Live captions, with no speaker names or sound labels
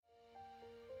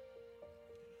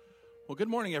Well, good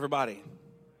morning, everybody.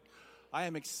 I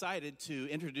am excited to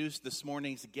introduce this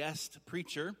morning's guest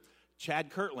preacher,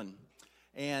 Chad Kirtland.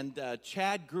 And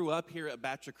Chad grew up here at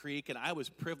Bachelor Creek, and I was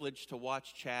privileged to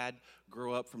watch Chad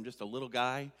grow up from just a little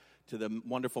guy to the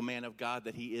wonderful man of God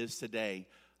that he is today.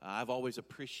 I've always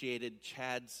appreciated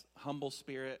Chad's humble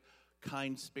spirit,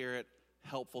 kind spirit,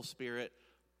 helpful spirit,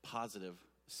 positive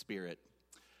spirit.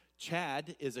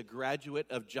 Chad is a graduate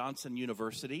of Johnson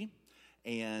University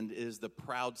and is the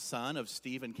proud son of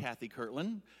Steve and Kathy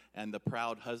Kirtland and the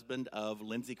proud husband of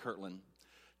Lindsay Kirtland.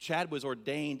 Chad was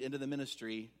ordained into the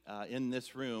ministry in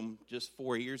this room just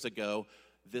 4 years ago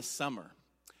this summer.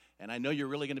 And I know you're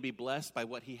really going to be blessed by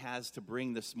what he has to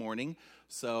bring this morning.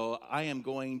 So I am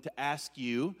going to ask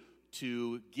you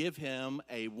to give him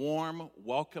a warm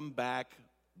welcome back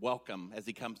welcome as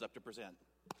he comes up to present.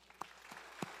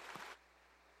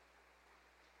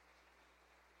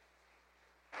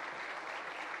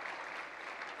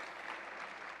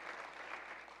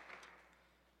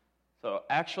 So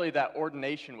actually that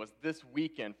ordination was this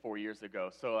weekend 4 years ago.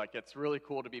 So it's really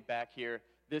cool to be back here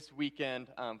this weekend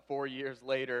 4 years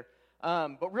later.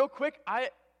 But real quick, I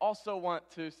also want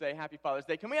to say Happy Father's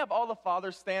Day. Can we have all the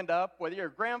fathers stand up, whether you're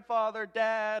grandfather,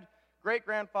 dad,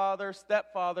 great-grandfather,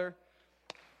 stepfather?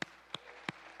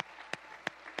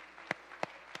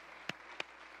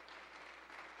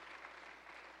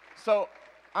 So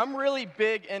I'm really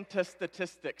big into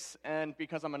statistics, and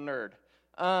because I'm a nerd.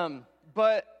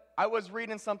 But I was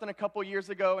reading something a couple years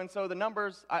ago, and so the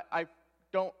numbers, I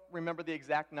don't remember the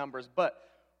exact numbers, but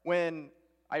when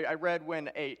I read when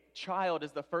a child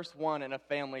is the first one in a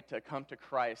family to come to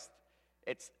Christ,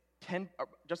 it's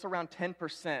just around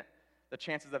 10% the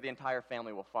chances that the entire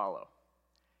family will follow.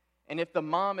 And if the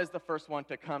mom is the first one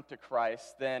to come to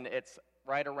Christ, then it's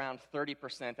right around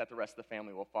 30% that the rest of the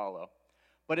family will follow.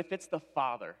 But if it's the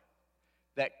father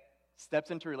that steps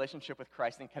into a relationship with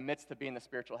Christ and commits to being the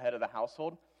spiritual head of the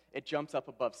household, it jumps up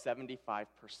above 75%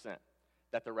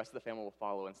 that the rest of the family will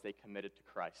follow and stay committed to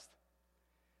Christ.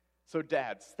 So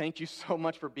dads, thank you so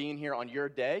much for being here on your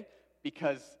day,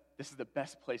 because this is the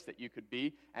best place that you could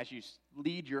be as you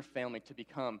lead your family to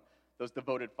become those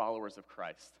devoted followers of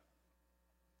Christ.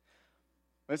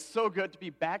 It's so good to be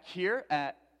back here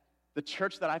at the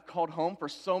church that I've called home for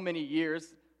so many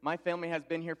years. My family has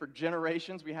been here for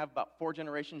generations. We have about 4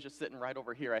 generations just sitting right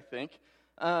over here, I think.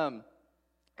 And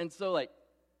so,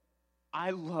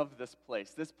 I love this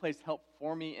place. This place helped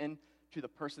form me into the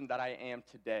person that I am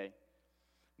today.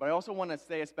 But I also want to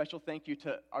say a special thank you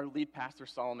to our lead pastor,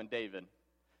 Solomon David,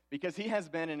 because he has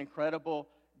been an incredible,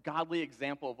 godly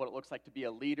example of what it looks like to be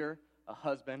a leader, a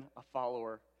husband, a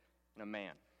follower, and a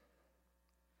man.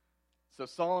 So,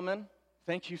 Solomon,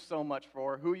 thank you so much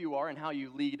for who you are and how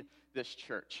you lead this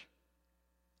church.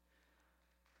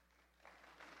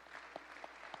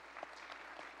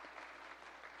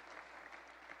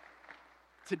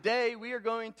 Today, we are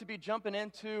going to be jumping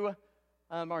into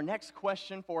our next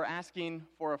question for asking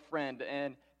for a friend.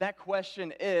 And that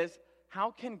question is,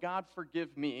 how can God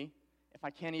forgive me if I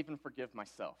can't even forgive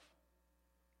myself?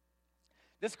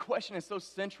 This question is so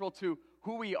central to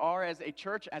who we are as a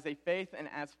church, as a faith, and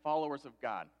as followers of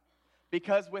God.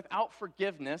 Because without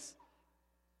forgiveness,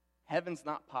 heaven's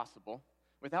not possible.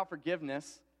 Without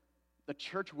forgiveness, the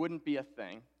church wouldn't be a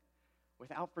thing.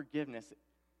 Without forgiveness,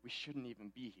 we shouldn't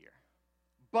even be here.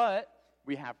 But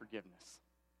we have forgiveness.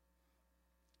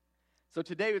 So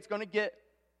today it's going to get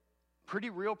pretty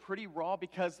real, pretty raw,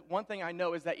 because one thing I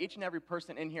know is that each and every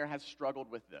person in here has struggled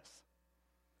with this.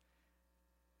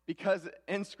 Because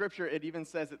in Scripture it even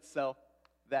says itself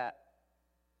that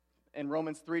in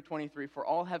Romans 3:23, for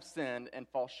all have sinned and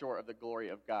fall short of the glory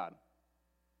of God.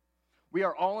 We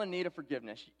are all in need of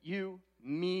forgiveness. You,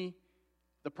 me,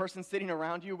 the person sitting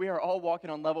around you, we are all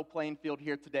walking on level playing field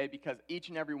here today because each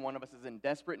and every one of us is in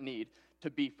desperate need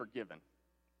to be forgiven.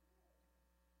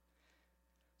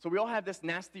 So we all have this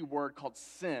nasty word called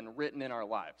sin written in our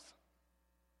lives.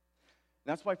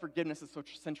 And that's why forgiveness is so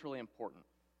centrally important.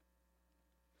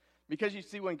 Because you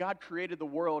see, when God created the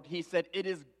world, he said, it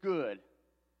is good,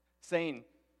 saying,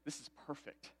 this is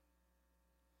perfect.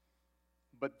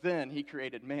 But then he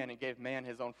created man and gave man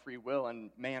his own free will,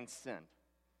 and man sinned.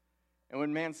 And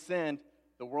when man sinned,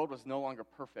 the world was no longer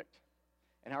perfect.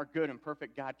 And our good and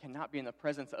perfect God cannot be in the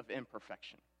presence of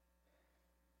imperfection.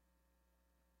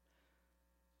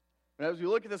 But as we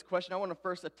look at this question, I want to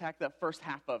first attack that first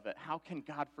half of it. How can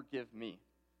God forgive me?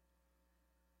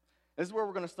 This is where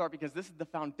we're going to start, because this is the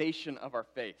foundation of our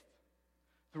faith.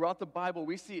 Throughout the Bible,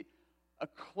 we see a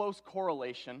close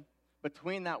correlation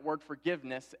between that word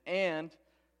forgiveness and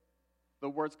the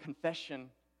words confession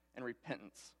and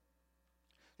repentance.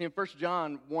 In 1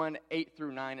 John 1, 8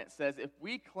 through 9, it says, if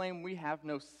we claim we have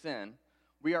no sin,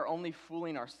 we are only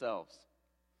fooling ourselves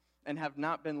and have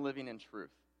not been living in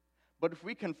truth. But if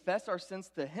we confess our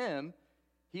sins to him,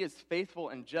 he is faithful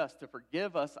and just to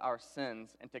forgive us our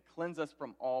sins and to cleanse us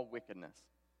from all wickedness.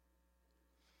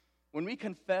 When we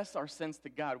confess our sins to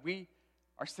God, we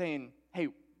are saying, hey,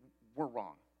 we're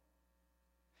wrong.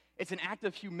 It's an act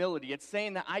of humility. It's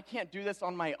saying that I can't do this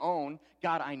on my own.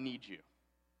 God, I need you.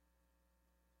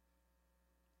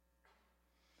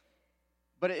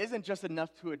 But it isn't just enough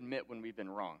to admit when we've been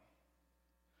wrong.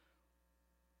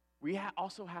 We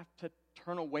also have to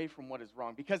turn away from what is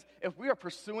wrong. Because if we are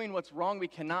pursuing what's wrong, we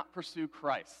cannot pursue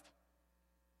Christ.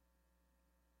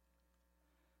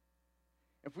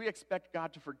 If we expect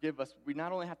God to forgive us, we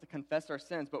not only have to confess our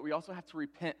sins, but we also have to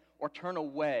repent or turn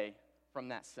away from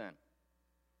that sin.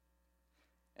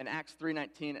 In Acts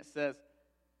 3:19, it says,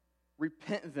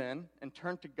 repent then and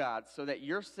turn to God so that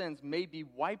your sins may be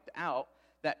wiped out,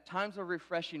 that times of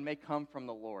refreshing may come from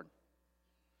the Lord.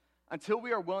 Until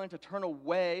we are willing to turn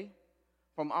away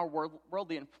from our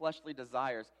worldly and fleshly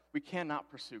desires, we cannot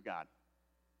pursue God.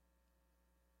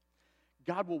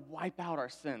 God will wipe out our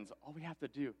sins. All we have to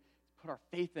do is put our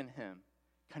faith in him,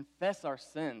 confess our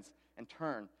sins, and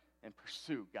turn and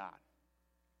pursue God.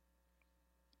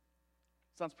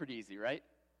 Sounds pretty easy, right?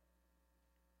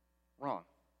 Wrong.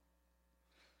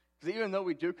 Because even though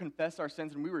we do confess our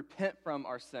sins and we repent from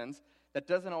our sins, that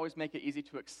doesn't always make it easy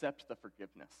to accept the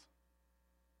forgiveness.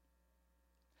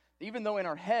 Even though in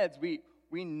our heads we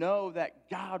know that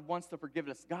God wants to forgive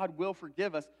us, God will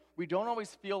forgive us, we don't always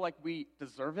feel like we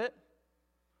deserve it.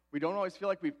 We don't always feel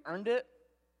like we've earned it.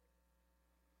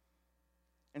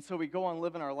 And so we go on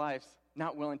living our lives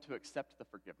not willing to accept the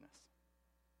forgiveness.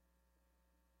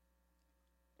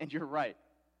 And you're right.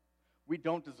 We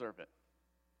don't deserve it.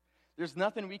 There's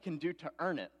nothing we can do to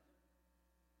earn it.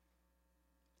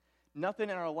 Nothing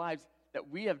in our lives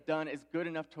that we have done is good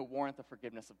enough to warrant the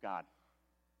forgiveness of God.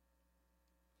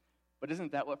 But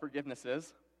isn't that what forgiveness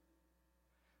is?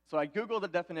 So I Googled the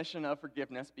definition of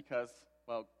forgiveness because,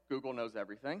 well, Google knows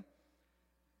everything.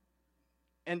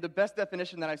 And the best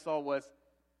definition that I saw was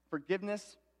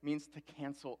forgiveness means to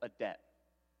cancel a debt.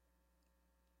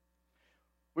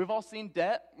 We've all seen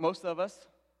debt, most of us.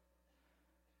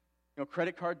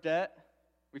 Credit card debt.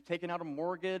 We've taken out a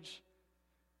mortgage.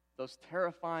 Those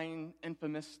terrifying,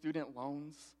 infamous student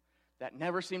loans that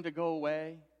never seem to go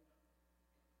away.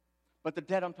 But the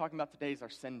debt I'm talking about today is our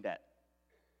sin debt.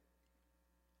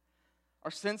 Our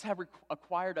sins have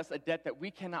acquired us a debt that we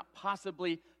cannot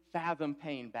possibly fathom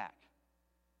paying back.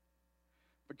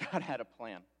 But God had a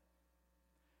plan.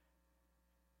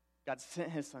 God sent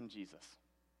his son Jesus.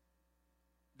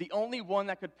 The only one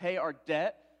that could pay our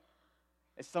debt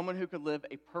is someone who could live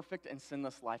a perfect and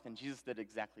sinless life, and Jesus did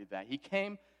exactly that. He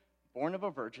came, born of a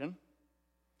virgin,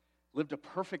 lived a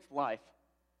perfect life,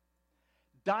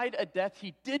 died a death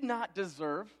he did not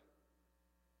deserve,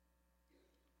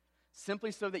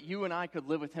 simply so that you and I could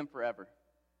live with him forever.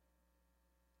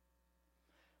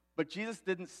 But Jesus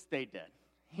didn't stay dead.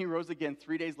 He rose again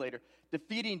 3 days later,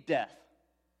 defeating death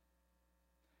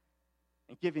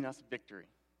and giving us victory.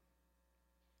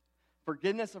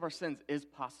 Forgiveness of our sins is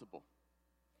possible.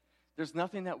 There's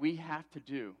nothing that we have to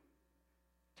do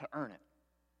to earn it.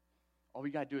 All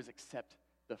we got to do is accept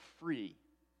the free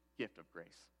gift of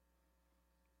grace.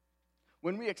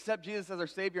 When we accept Jesus as our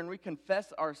Savior and we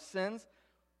confess our sins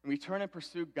and we turn and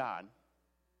pursue God,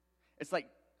 it's like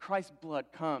Christ's blood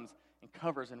comes and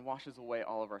covers and washes away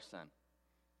all of our sin.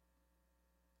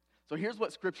 So here's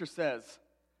what Scripture says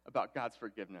about God's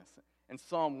forgiveness. In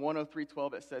Psalm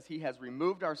 103:12, it says, he has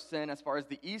removed our sin as far as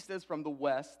the east is from the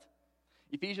west.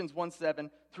 Ephesians 1:7,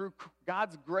 through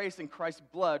God's grace and Christ's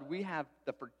blood, we have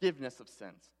the forgiveness of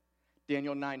sins.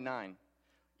 Daniel 9:9,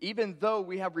 even though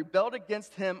we have rebelled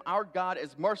against him, our God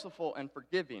is merciful and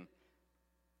forgiving.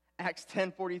 Acts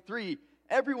 10:43,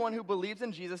 everyone who believes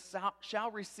in Jesus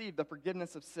shall receive the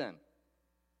forgiveness of sin.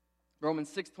 Romans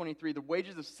 6:23, the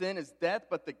wages of sin is death,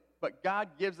 but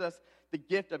God gives us the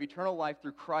gift of eternal life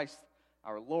through Christ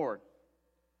our Lord.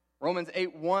 Romans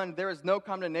 8:1, there is no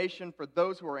condemnation for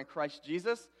those who are in Christ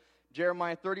Jesus.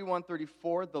 Jeremiah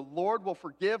 31:34, the Lord will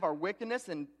forgive our wickedness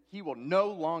and he will no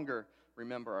longer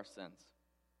remember our sins.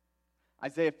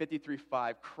 Isaiah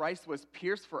 53:5, Christ was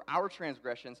pierced for our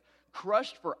transgressions,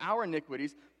 crushed for our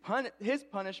iniquities. His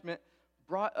punishment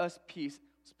brought us peace,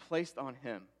 was placed on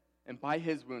him, and by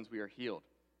his wounds we are healed.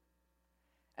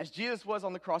 As Jesus was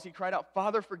on the cross, he cried out,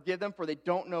 Father, forgive them, for they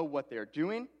don't know what they are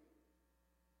doing.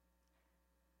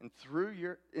 And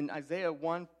in Isaiah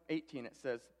 1:18 it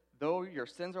says, though your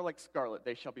sins are like scarlet,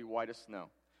 they shall be white as snow.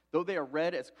 Though they are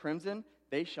red as crimson,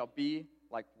 they shall be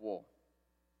like wool.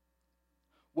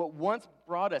 What once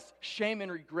brought us shame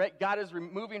and regret, God is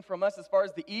removing from us as far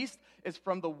as the east is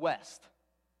from the west.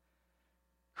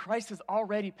 Christ has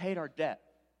already paid our debt.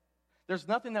 There's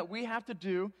nothing that we have to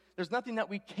do. There's nothing that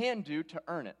we can do to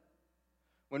earn it.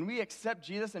 When we accept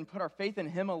Jesus and put our faith in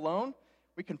Him alone,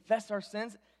 we confess our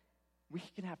sins, we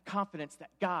can have confidence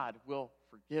that God will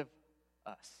forgive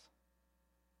us.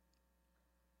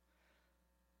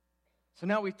 So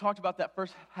now we've talked about that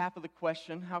first half of the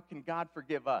question, how can God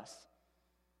forgive us?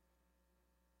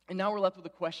 And now we're left with the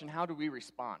question, how do we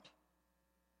respond?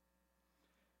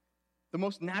 The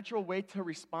most natural way to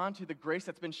respond to the grace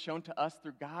that's been shown to us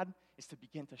through God is to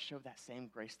begin to show that same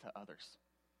grace to others.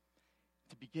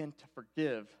 To begin to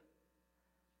forgive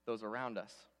those around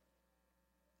us.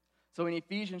 So in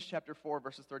Ephesians chapter 4,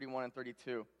 verses 31 and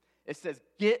 32, it says,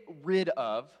 "Get rid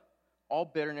of all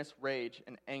bitterness, rage,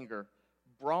 and anger,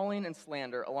 brawling and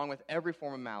slander, along with every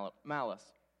form of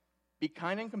malice. Be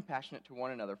kind and compassionate to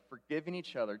one another, forgiving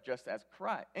each other, just as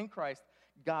in Christ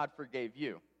God forgave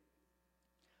you."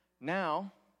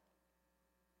 Now,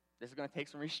 this is going to take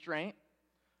some restraint.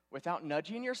 Without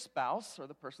nudging your spouse or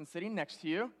the person sitting next to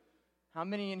you, how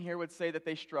many in here would say that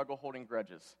they struggle holding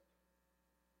grudges?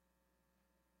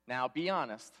 Now, be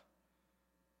honest.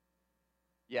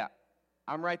 Yeah,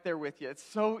 I'm right there with you. It's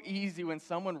so easy when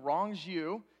someone wrongs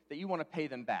you that you want to pay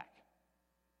them back.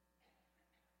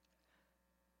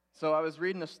 So I was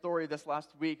reading a story this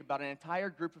last week about an entire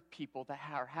group of people that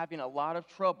are having a lot of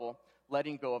trouble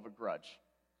letting go of a grudge.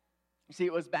 You see,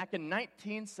 it was back in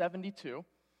 1972.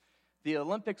 The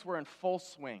Olympics were in full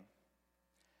swing.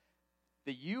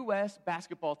 The U.S.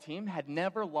 basketball team had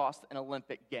never lost an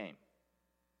Olympic game.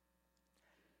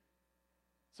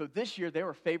 So this year, they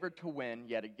were favored to win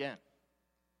yet again.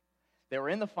 They were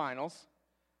in the finals,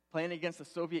 playing against the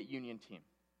Soviet Union team.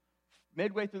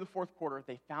 Midway through the fourth quarter,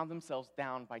 they found themselves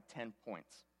down by 10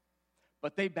 points.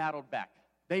 But they battled back.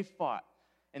 They fought.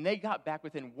 And they got back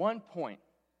within 1 point.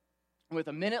 With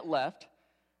a minute left,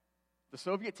 the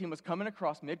Soviet team was coming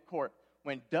across midcourt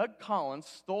when Doug Collins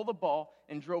stole the ball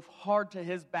and drove hard to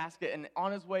his basket. And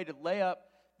on his way to lay up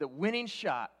the winning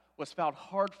shot, was fouled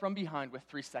hard from behind with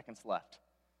 3 seconds left.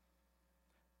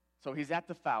 So he's at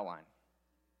the foul line.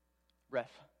 Ref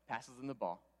passes him the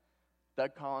ball.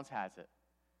 Doug Collins has it.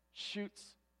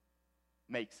 Shoots,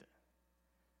 makes it.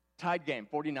 Tied game,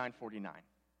 49-49.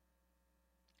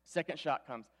 Second shot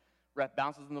comes. Ref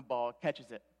bounces in the ball,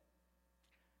 catches it.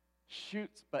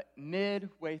 Shoots, but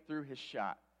midway through his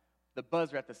shot, the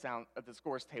buzzer at the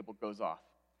scores table goes off.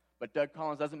 But Doug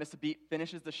Collins doesn't miss a beat,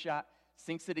 finishes the shot,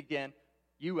 sinks it again.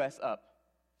 U.S. up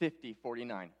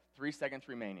 50-49. 3 seconds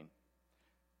remaining.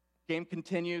 Game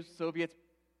continues. Soviets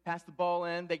pass the ball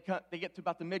in. They get to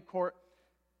about the midcourt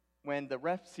when the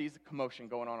ref sees a commotion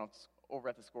going on over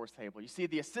at the scores table. You see,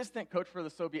 the assistant coach for the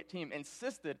Soviet team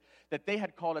insisted that they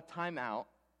had called a timeout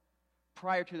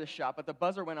prior to the shot, but the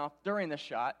buzzer went off during the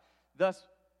shot, thus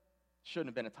shouldn't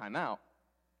have been a timeout.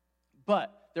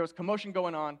 But there was commotion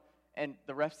going on, and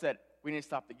the ref said, we need to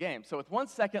stop the game. So with 1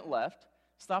 second left,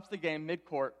 stops the game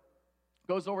midcourt,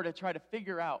 goes over to try to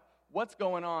figure out what's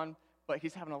going on, but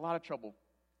he's having a lot of trouble.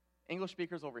 English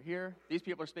speakers over here, these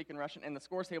people are speaking Russian, and the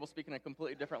scores table speaking a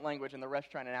completely different language, and the ref's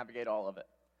trying to navigate all of it.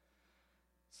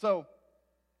 So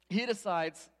he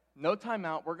decides, no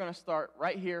timeout, we're going to start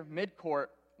right here, midcourt,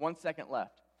 1 second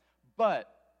left.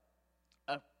 But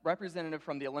a representative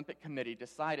from the Olympic Committee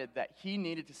decided that he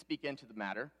needed to speak into the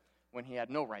matter when he had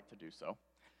no right to do so,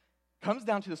 comes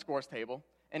down to the scores table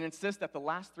and insists that the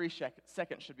last 3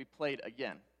 seconds should be played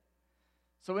again.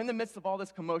 So in the midst of all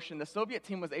this commotion, the Soviet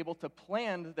team was able to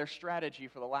plan their strategy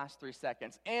for the last 3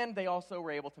 seconds, and they also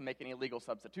were able to make an illegal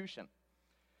substitution.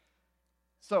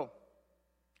 So,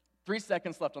 3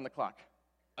 seconds left on the clock.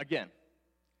 Again,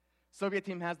 Soviet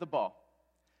team has the ball.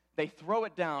 They throw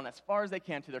it down as far as they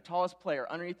can to their tallest player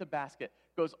underneath the basket,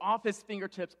 goes off his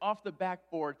fingertips, off the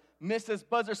backboard, misses,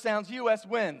 buzzer sounds, U.S.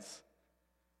 wins.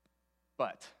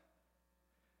 But,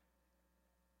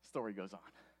 story goes on.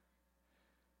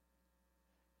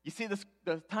 You see,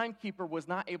 the timekeeper was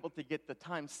not able to get the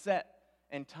time set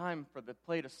and time for the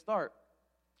play to start.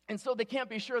 And so they can't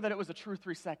be sure that it was a true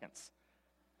 3 seconds.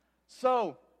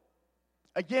 So,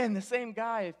 again, the same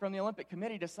guy from the Olympic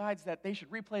Committee decides that they should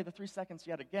replay the 3 seconds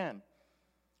yet again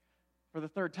for the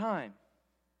third time.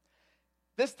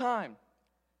 This time,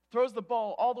 throws the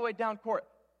ball all the way down court.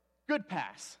 Good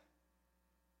pass.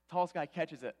 Tallest guy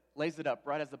catches it, lays it up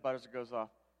right as the buzzer goes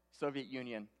off. Soviet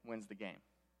Union wins the game.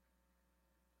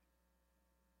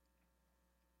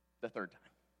 The third time.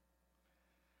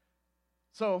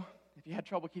 So, if you had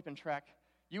trouble keeping track,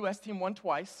 U.S. team won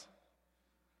twice.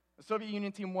 The Soviet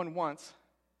Union team won once,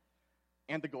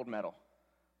 and the gold medal.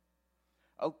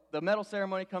 The medal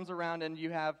ceremony comes around, and you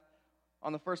have,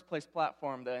 on the first place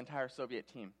platform, the entire Soviet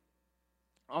team.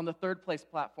 On the third place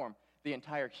platform, the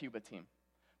entire Cuba team.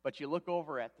 But you look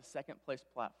over at the second place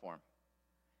platform,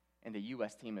 and the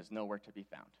U.S. team is nowhere to be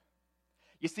found.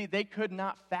 You see, they could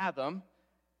not fathom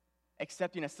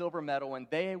accepting a silver medal when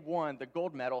they won the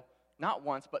gold medal not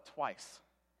once, but twice.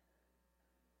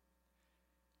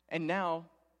 And now,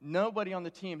 nobody on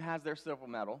the team has their silver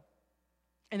medal,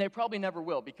 and they probably never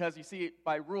will, because you see,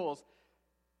 by rules,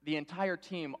 the entire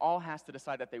team all has to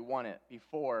decide that they want it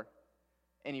before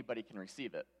anybody can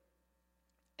receive it.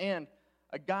 And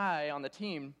a guy on the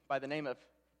team by the name of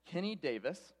Kenny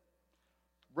Davis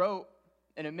wrote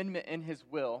an amendment in his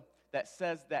will that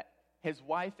says that his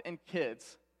wife and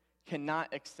kids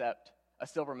cannot accept a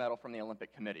silver medal from the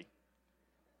Olympic Committee.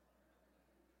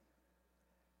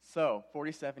 So,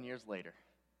 47 years later,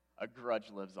 a grudge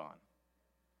lives on.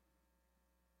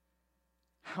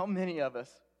 How many of us,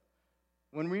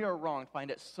 when we are wronged, find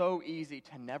it so easy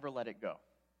to never let it go?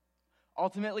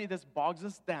 Ultimately, this bogs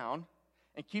us down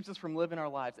and keeps us from living our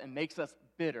lives and makes us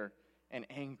bitter and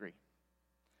angry.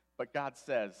 But God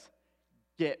says,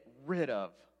 get rid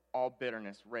of all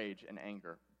bitterness, rage, and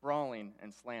anger, brawling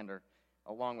and slander,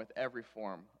 along with every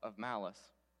form of malice.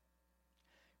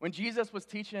 When Jesus was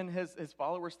teaching his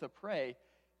followers to pray,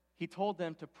 he told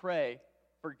them to pray,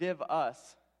 forgive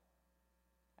us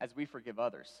as we forgive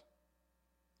others.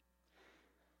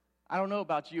 I don't know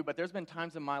about you, but there's been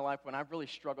times in my life when I've really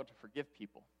struggled to forgive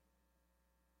people.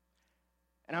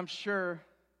 And I'm sure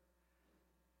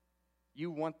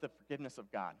you want the forgiveness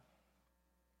of God,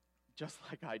 just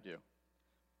like I do.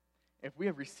 If we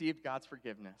have received God's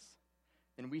forgiveness,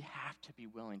 then we have to be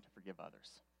willing to forgive others.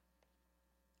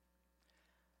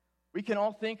 We can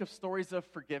all think of stories of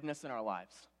forgiveness in our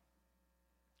lives.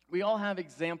 We all have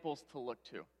examples to look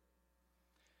to.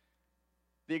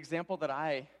 The example that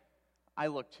I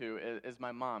look to is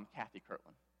my mom, Kathy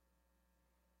Kirtland.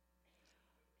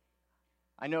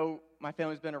 I know my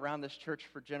family's been around this church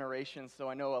for generations, so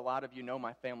I know a lot of you know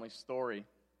my family's story.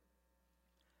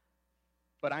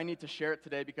 But I need to share it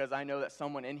today because I know that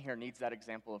someone in here needs that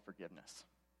example of forgiveness.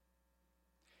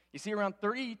 You see, around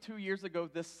 32 years ago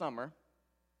this summer,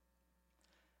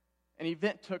 an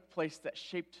event took place that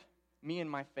shaped me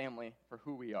and my family for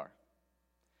who we are.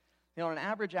 You know, on an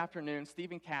average afternoon,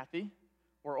 Steve and Kathy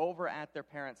were over at their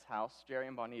parents' house, Jerry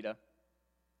and Bonita,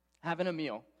 having a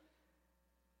meal.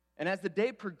 And as the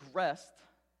day progressed,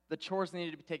 the chores needed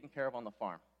to be taken care of on the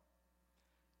farm.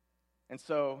 And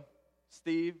so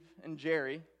Steve and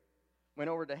Jerry went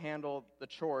over to handle the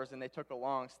chores, and they took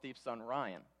along Steve's son,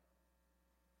 Ryan.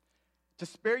 To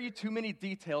spare you too many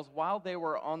details, while they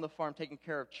were on the farm taking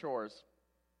care of chores,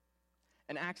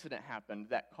 an accident happened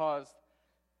that caused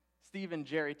Steve and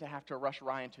Jerry to have to rush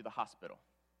Ryan to the hospital.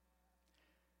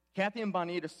 Kathy and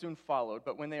Bonita soon followed,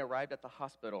 but when they arrived at the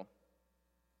hospital,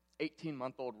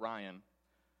 18-month-old Ryan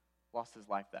lost his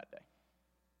life that day.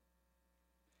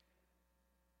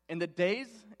 In the days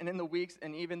and in the weeks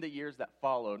and even the years that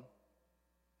followed,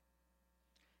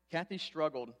 Kathy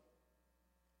struggled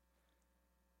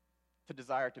to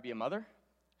desire to be a mother,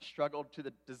 struggled to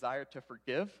the desire to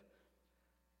forgive.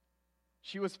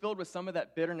 She was filled with some of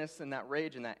that bitterness and that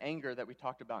rage and that anger that we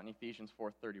talked about in Ephesians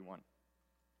 4:31.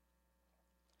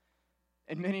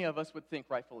 And many of us would think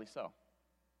rightfully so.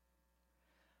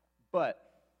 But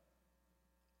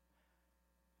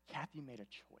Kathy made a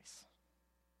choice.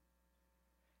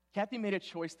 Kathy made a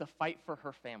choice to fight for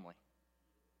her family,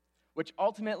 which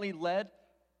ultimately led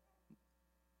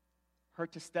her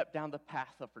to step down the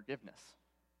path of forgiveness.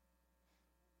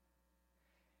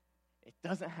 It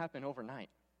doesn't happen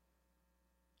overnight.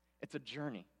 It's a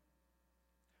journey,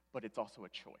 but it's also a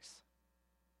choice.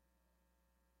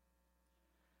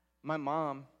 My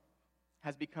mom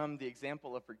has become the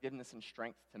example of forgiveness and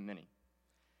strength to many.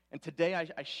 And today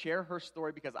I share her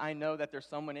story because I know that there's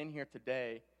someone in here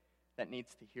today that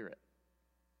needs to hear it.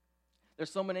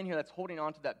 There's someone in here that's holding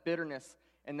on to that bitterness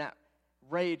and that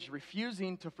rage,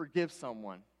 refusing to forgive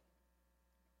someone.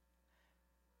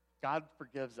 God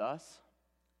forgives us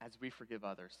as we forgive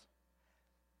others.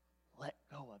 Let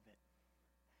go of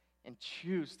it and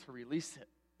choose to release it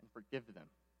and forgive them.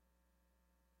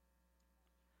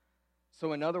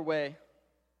 So another way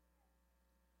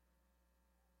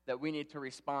that we need to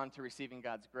respond to receiving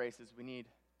God's grace is we need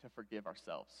to forgive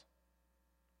ourselves.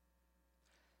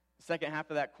 The second half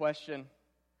of that question,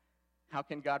 how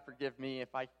can God forgive me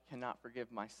if I cannot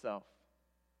forgive myself?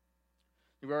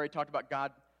 We already talked about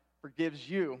God forgives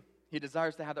you. He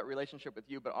desires to have that relationship with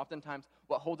you, but oftentimes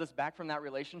what holds us back from that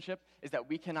relationship is that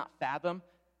we cannot fathom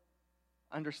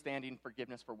understanding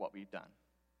forgiveness for what we've done.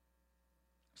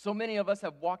 So many of us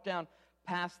have walked down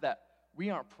paths that we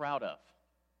aren't proud of.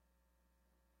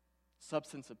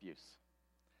 Substance abuse,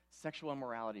 sexual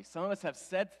immorality. Some of us have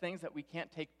said things that we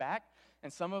can't take back,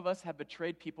 and some of us have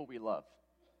betrayed people we love.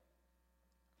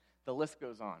 The list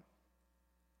goes on.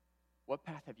 What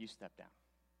path have you stepped down?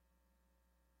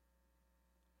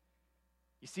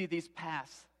 You see, these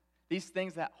paths, these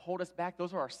things that hold us back,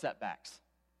 those are our setbacks.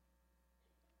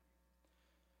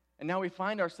 And now we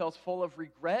find ourselves full of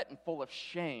regret and full of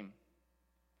shame.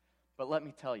 But let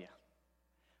me tell you,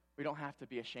 we don't have to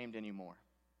be ashamed anymore.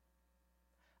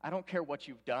 I don't care what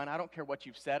you've done. I don't care what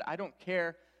you've said. I don't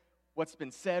care what's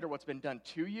been said or what's been done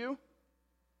to you,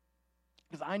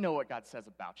 because I know what God says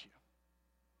about you.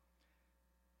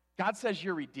 God says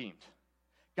you're redeemed.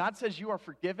 God says you are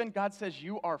forgiven. God says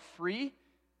you are free.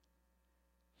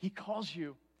 He calls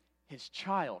you his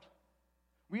child.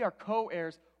 We are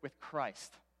co-heirs with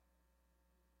Christ.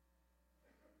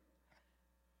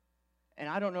 And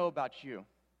I don't know about you,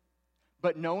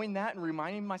 but knowing that and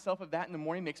reminding myself of that in the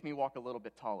morning makes me walk a little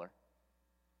bit taller.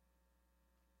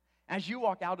 As you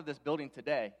walk out of this building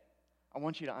today, I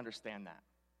want you to understand that.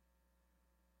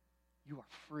 You are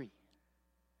free,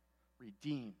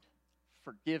 redeemed,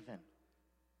 forgiven.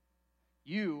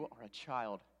 You are a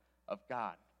child of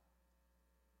God.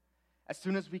 As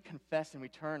soon as we confess and we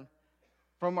turn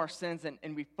from our sins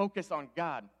and we focus on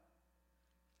God,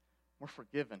 we're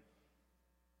forgiven.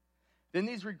 Then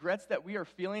these regrets that we are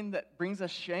feeling that brings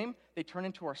us shame, they turn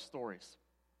into our stories.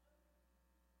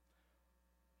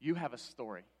 You have a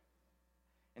story,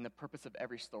 and the purpose of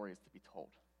every story is to be told.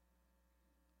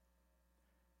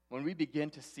 When we begin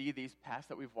to see these paths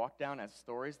that we've walked down as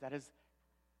stories, that is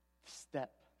the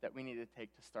step that we need to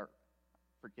take to start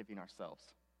forgiving ourselves.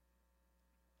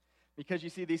 Because you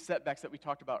see, these setbacks that we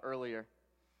talked about earlier,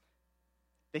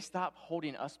 they stop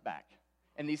holding us back,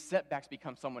 and these setbacks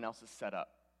become someone else's setup.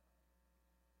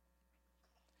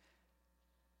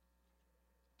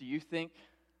 Do you think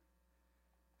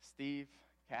Steve,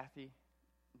 Kathy,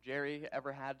 Jerry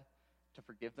ever had to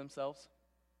forgive themselves?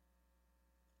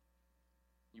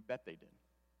 You bet they did.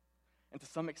 And to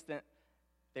some extent,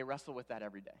 they wrestle with that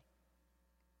every day.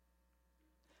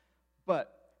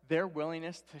 But their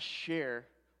willingness to share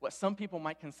what some people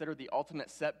might consider the ultimate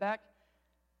setback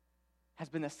has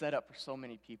been the setup for so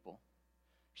many people.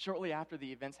 Shortly after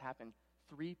the events happened,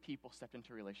 3 people stepped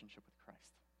into a relationship with Christ.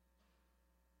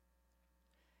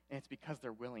 And it's because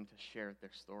they're willing to share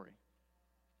their story.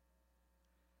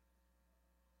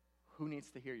 Who needs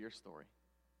to hear your story?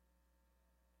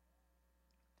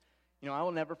 You know, I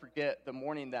will never forget the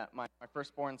morning that my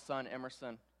firstborn son,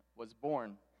 Emerson, was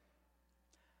born.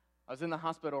 I was in the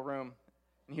hospital room,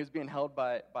 and he was being held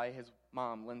by his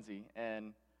mom, Lindsay.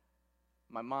 And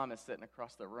my mom is sitting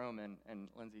across the room, and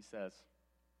Lindsay says,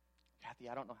 "Kathy,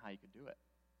 I don't know how you could do it.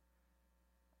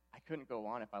 I couldn't go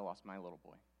on if I lost my little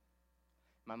boy."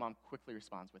 My mom quickly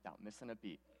responds without missing a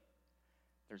beat,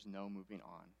 "There's no moving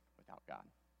on without God."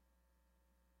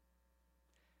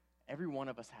 Every one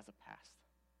of us has a past.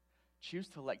 Choose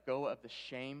to let go of the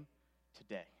shame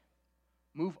today.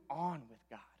 Move on with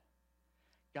God.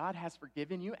 God has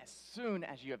forgiven you as soon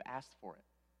as you have asked for it.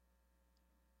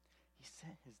 He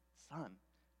sent his son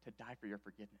to die for your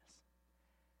forgiveness.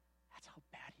 That's how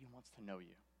bad he wants to know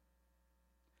you.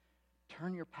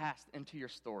 Turn your past into your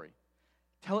story.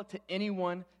 Tell it to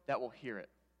anyone that will hear it.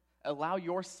 Allow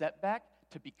your setback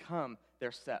to become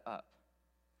their setup.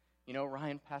 You know,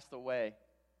 Ryan passed away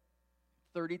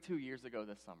 32 years ago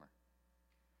this summer.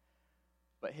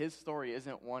 But his story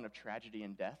isn't one of tragedy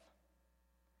and death.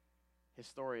 His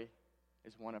story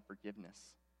is one of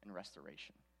forgiveness and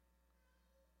restoration.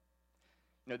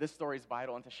 You know, this story is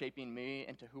vital into shaping me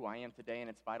into who I am today, and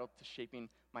it's vital to shaping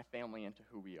my family into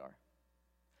who we are.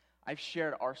 I've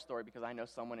shared our story because I know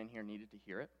someone in here needed to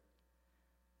hear it.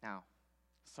 Now,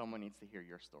 someone needs to hear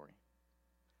your story.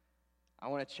 I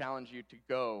want to challenge you to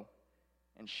go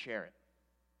and share it.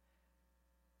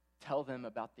 Tell them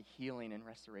about the healing and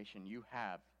restoration you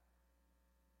have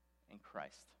in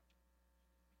Christ.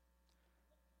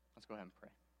 Let's go ahead and pray.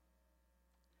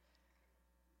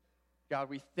 God,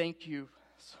 we thank you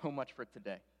so much for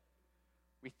today.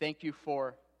 We thank you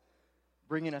for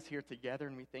bringing us here together,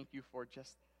 and we thank you for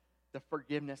just the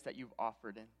forgiveness that you've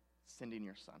offered in sending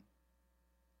your son.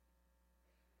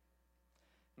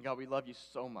 And God, we love you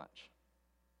so much.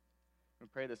 We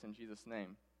pray this in Jesus'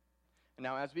 name. And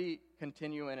now, as we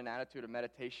continue in an attitude of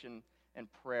meditation and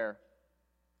prayer,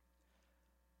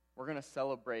 we're going to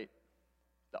celebrate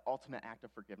the ultimate act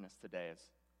of forgiveness today as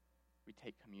we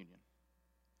take communion.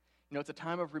 You know, it's a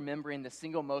time of remembering the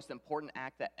single most important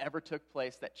act that ever took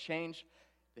place that changed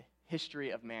the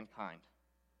history of mankind.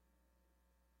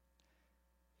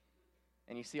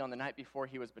 And you see, on the night before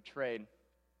he was betrayed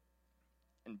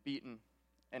and beaten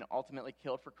and ultimately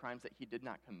killed for crimes that he did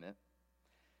not commit,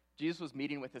 Jesus was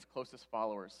meeting with his closest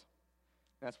followers.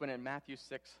 And that's when in Matthew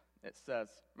 26,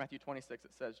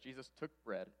 it says, Jesus took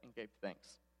bread and gave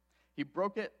thanks. He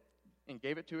broke it and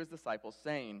gave it to his disciples,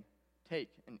 saying, "Take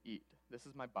and eat. This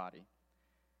is my body."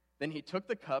 Then he took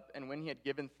the cup, and when he had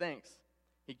given thanks,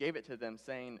 he gave it to them,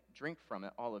 saying, "Drink from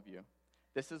it, all of you.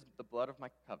 This is the blood of my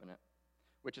covenant,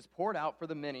 which is poured out for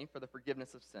the many for the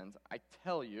forgiveness of sins. I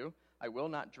tell you, I will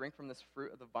not drink from this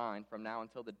fruit of the vine from now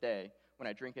until the day when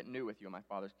I drink it new with you in my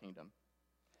Father's kingdom."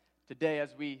 Today,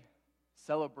 as we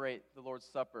celebrate the Lord's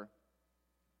Supper,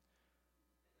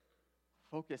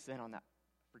 focus in on that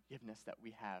forgiveness that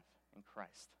we have in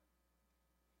Christ.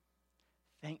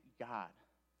 Thank God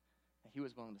that he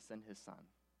was willing to send his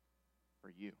son for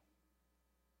you.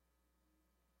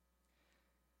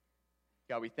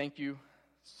 God, we thank you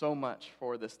so much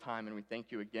for this time, and we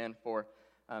thank you again for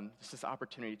just this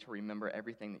opportunity to remember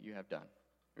everything that you have done.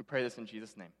 We pray this in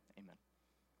Jesus' name. Amen.